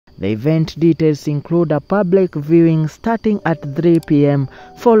The event details include a public viewing starting at 3 p.m.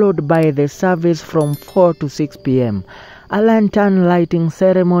 followed by the service from 4 to 6 p.m. A lantern lighting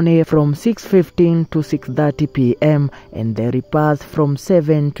ceremony from 6:15 to 6:30 p.m. and the repast from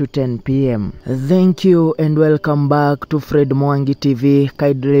 7 to 10 p.m. Thank you and welcome back to Fred Mwangi TV.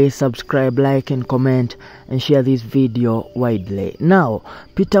 Kindly subscribe, like and comment and share this video widely. Now,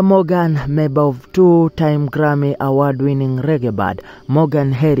 Peter Morgan, member of two-time Grammy award-winning reggae band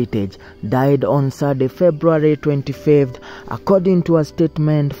Morgan Heritage, died on Saturday, February 25th, according to a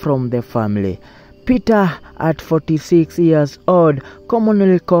statement from the family. Peter, at 46 years old,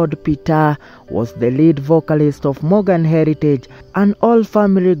 commonly called Peter, was the lead vocalist of Morgan Heritage, an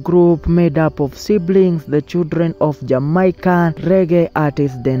all-family group made up of siblings, the children of Jamaican reggae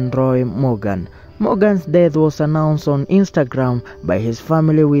artist Denroy Morgan. Morgan's death was announced on Instagram by his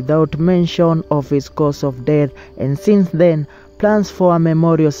family without mention of his cause of death, and since then, plans for a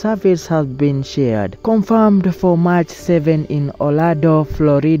memorial service have been shared. Confirmed for March 7 in Orlando,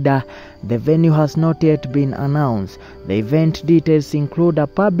 Florida, the venue has not yet been announced. The event details include a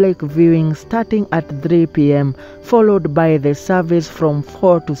public viewing starting at 3 p.m. followed by the service from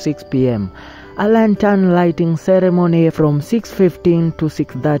 4 to 6 p.m. A lantern lighting ceremony from 6:15 to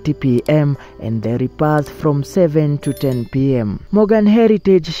 6:30 p.m. and the repast from 7 to 10 p.m. Morgan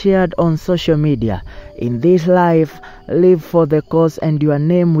Heritage shared on social media, "In this life, live for the cause and your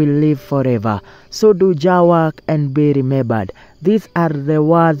name will live forever. So do your work and be remembered." These are the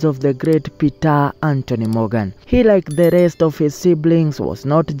words of the great Peter Anthony Morgan. He, like the rest of his siblings, was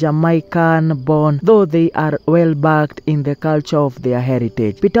not Jamaican born, though they are well backed in the culture of their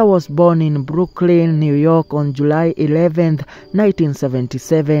heritage. Peter was born in Brooklyn, New York on July 11,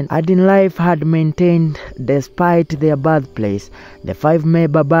 1977, and in life had maintained despite their birthplace. The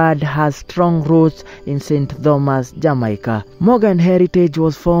five-member band has strong roots in St. Thomas, Jamaica. Morgan Heritage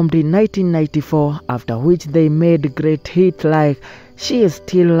was formed in 1994, after which they made great hits like She Is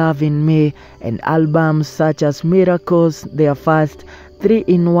Still Loving Me and albums such as Miracles, their first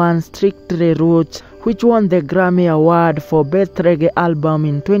 3-in-1 Strictly Roots, which won the Grammy Award for Best Reggae Album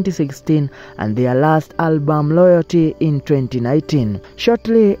in 2016, and their last album Loyalty in 2019.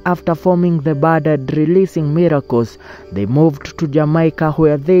 Shortly after forming the band and releasing Miracles, they moved to Jamaica,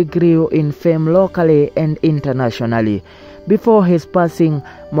 where they grew in fame locally and internationally. Before his passing,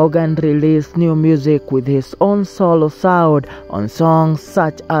 Morgan released new music with his own solo sound on songs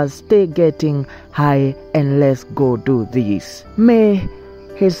such as Stay Getting High and Let's Go Do This. May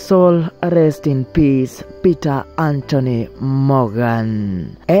his soul rest in peace, Peter Anthony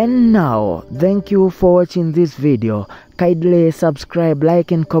Morgan. And now, thank you for watching this video. Kindly subscribe,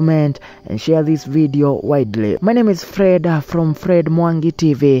 like and comment and share this video widely. My name is Fred from Fred Mwangi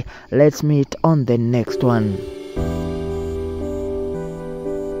TV. Let's meet on the next one.